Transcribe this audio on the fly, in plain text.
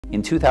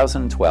In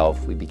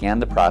 2012, we began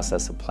the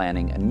process of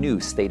planning a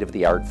new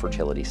state-of-the-art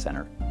fertility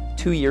center.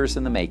 2 years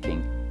in the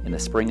making, in the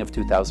spring of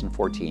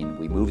 2014,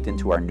 we moved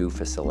into our new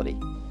facility.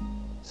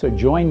 So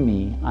join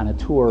me on a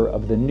tour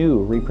of the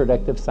new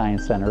Reproductive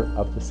Science Center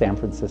of the San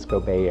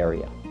Francisco Bay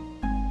Area.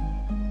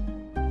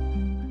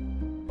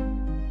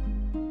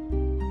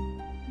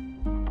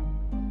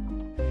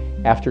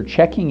 After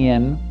checking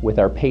in with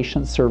our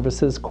patient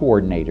services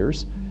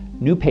coordinators,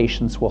 new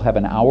patients will have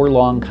an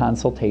hour-long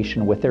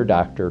consultation with their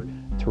doctor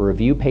to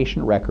review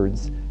patient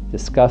records,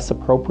 discuss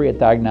appropriate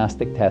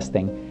diagnostic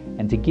testing,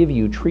 and to give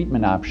you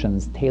treatment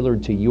options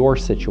tailored to your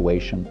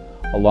situation,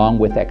 along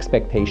with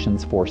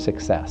expectations for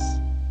success.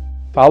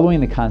 Following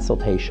the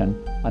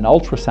consultation, an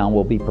ultrasound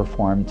will be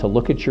performed to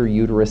look at your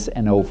uterus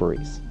and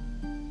ovaries.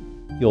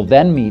 You'll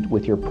then meet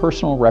with your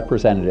personal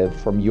representative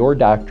from your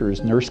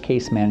doctor's nurse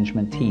case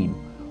management team,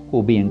 who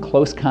will be in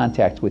close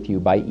contact with you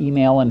by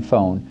email and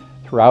phone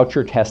throughout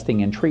your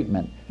testing and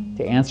treatment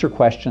to answer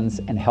questions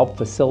and help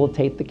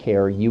facilitate the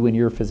care you and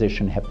your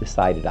physician have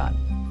decided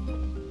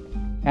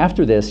on.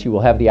 After this, you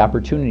will have the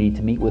opportunity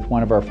to meet with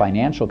one of our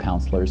financial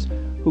counselors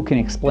who can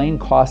explain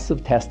costs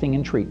of testing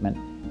and treatment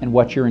and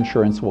what your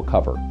insurance will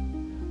cover.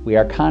 We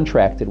are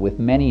contracted with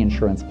many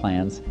insurance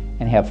plans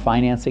and have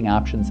financing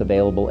options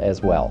available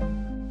as well.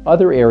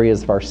 Other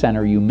areas of our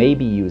center you may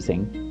be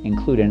using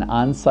include an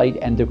on-site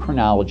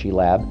endocrinology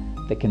lab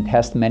that can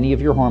test many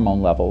of your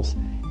hormone levels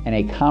and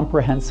a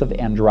comprehensive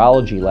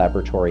andrology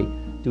laboratory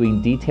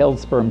doing detailed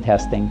sperm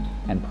testing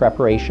and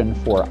preparation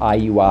for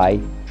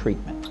IUI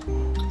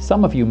treatment.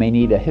 Some of you may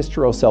need a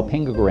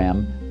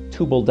hysterosalpingogram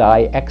tubal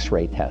dye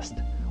X-ray test,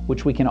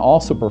 which we can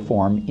also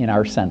perform in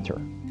our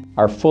center.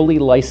 Our fully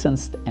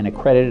licensed and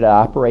accredited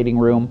operating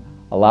room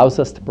allows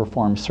us to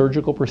perform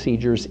surgical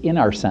procedures in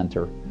our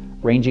center,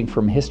 ranging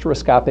from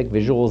hysteroscopic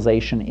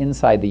visualization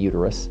inside the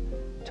uterus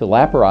to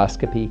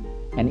laparoscopy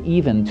and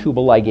even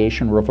tubal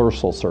ligation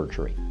reversal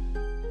surgery.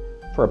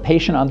 For a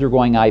patient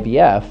undergoing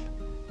IVF,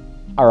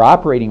 our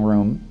operating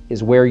room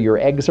is where your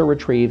eggs are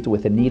retrieved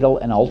with a needle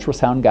and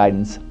ultrasound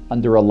guidance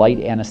under a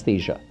light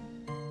anesthesia.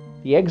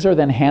 The eggs are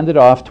then handed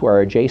off to our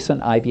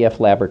adjacent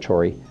IVF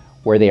laboratory,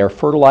 where they are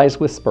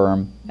fertilized with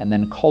sperm and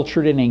then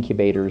cultured in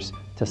incubators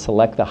to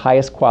select the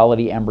highest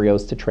quality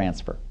embryos to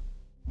transfer.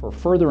 For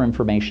further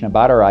information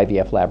about our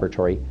IVF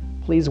laboratory,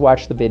 please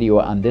watch the video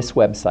on this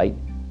website,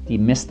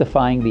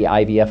 Demystifying the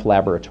IVF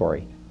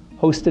Laboratory,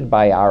 hosted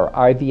by our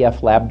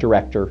IVF lab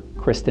director,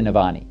 Kristen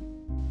Ivani.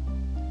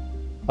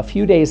 A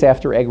few days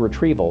after egg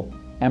retrieval,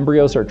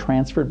 embryos are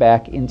transferred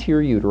back into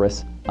your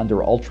uterus under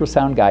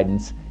ultrasound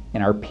guidance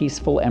in our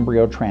peaceful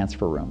embryo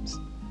transfer rooms.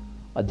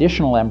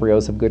 Additional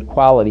embryos of good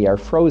quality are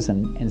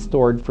frozen and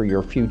stored for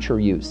your future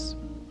use.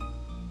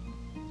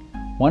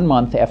 1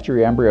 month after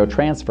your embryo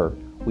transfer,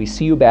 we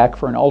see you back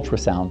for an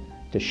ultrasound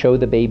to show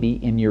the baby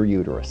in your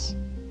uterus.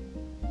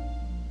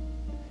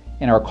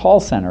 In our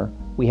call center,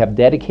 we have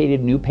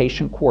dedicated new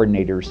patient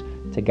coordinators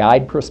to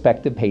guide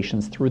prospective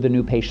patients through the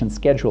new patient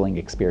scheduling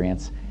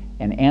experience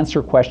and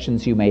answer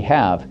questions you may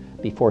have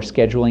before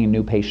scheduling a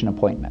new patient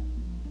appointment.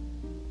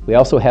 We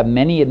also have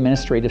many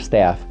administrative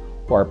staff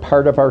who are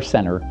part of our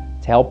center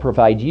to help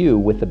provide you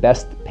with the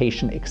best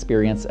patient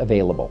experience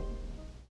available.